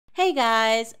Hey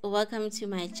guys, welcome to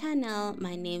my channel.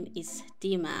 My name is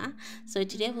Dima. So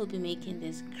today we'll be making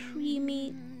this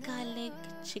creamy garlic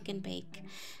chicken bake,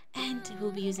 and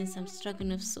we'll be using some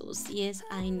stroganoff sauce. Yes,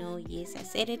 I know, yes, I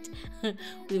said it.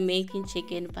 We're making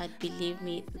chicken, but believe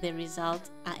me, the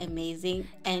results are amazing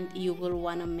and you will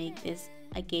want to make this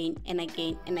again and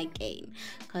again and again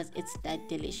because it's that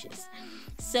delicious.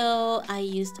 So I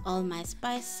used all my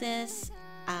spices,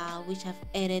 which I've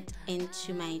added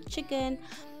into my chicken.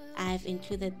 I've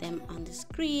included them on the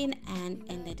screen and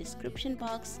in the description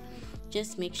box.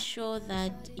 Just make sure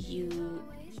that you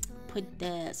put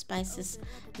the spices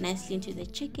nicely into the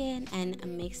chicken and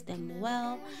mix them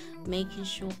well, making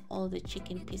sure all the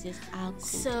chicken pieces are cooked.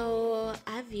 So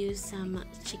I've used some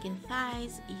chicken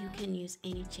thighs. You can use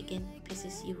any chicken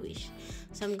pieces you wish.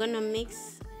 So I'm gonna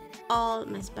mix all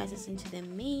my spices into the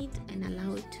meat and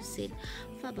allow it to sit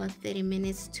for about 30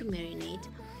 minutes to marinate.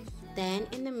 Then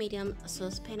in the medium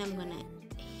saucepan, I'm gonna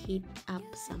heat up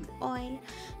some oil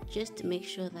just to make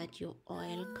sure that your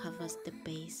oil covers the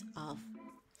base of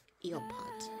your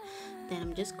pot. Then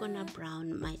I'm just gonna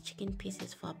brown my chicken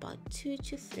pieces for about 2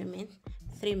 to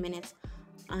 3 minutes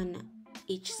on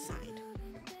each side.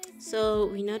 So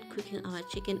we're not cooking our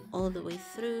chicken all the way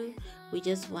through. We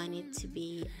just want it to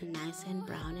be nice and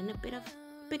brown and a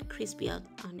bit crispy on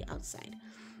the outside.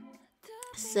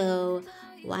 So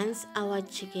once our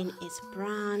chicken is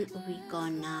brown, we're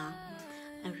gonna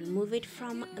remove it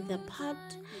from the pot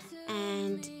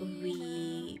and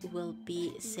we will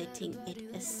be setting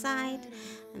it aside.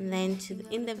 And then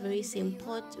in the very same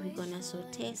pot, we're gonna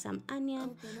saute some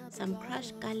onion, some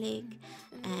crushed garlic,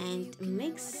 and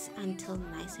mix until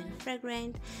nice and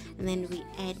fragrant. And then we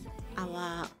add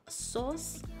our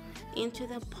sauce into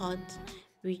the pot.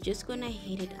 We're just gonna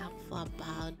heat it up for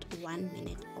about 1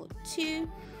 minute or 2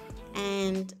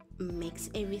 and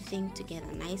mix everything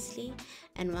together nicely.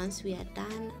 And once we are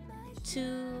done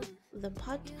to the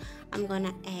pot, I'm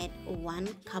gonna add 1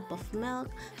 cup of milk,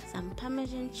 some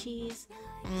parmesan cheese,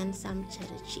 and some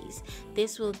cheddar cheese.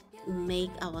 This will make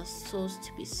our sauce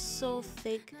to be so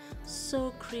thick,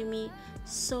 so creamy,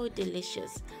 so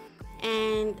delicious.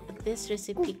 And this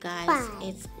recipe, guys,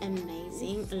 it's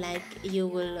amazing. Like, you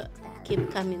will keep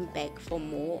coming back for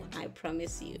more, I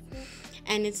promise you.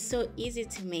 And it's so easy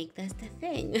to make, that's the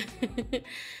thing.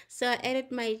 So I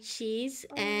added my cheese,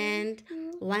 and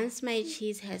once my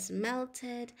cheese has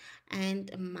melted and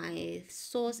my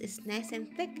sauce is nice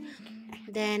and thick,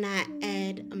 then I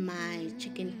add my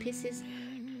chicken pieces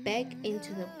back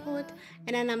into the pot,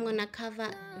 and then I'm gonna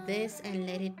cover this and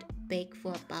let it bake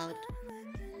for about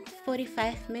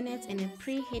 45 minutes in a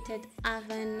preheated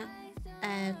oven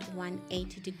at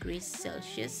 180 degrees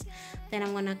Celsius. Then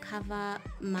I'm gonna cover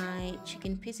my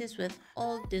chicken pieces with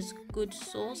all this good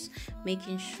sauce,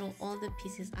 making sure all the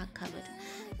pieces are covered.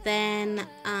 Then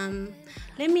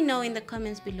let me know in the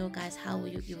comments below, guys, how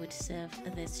you would serve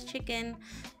this chicken.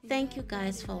 Thank you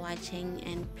guys for watching,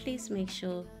 and please make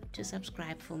sure to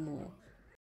subscribe for more.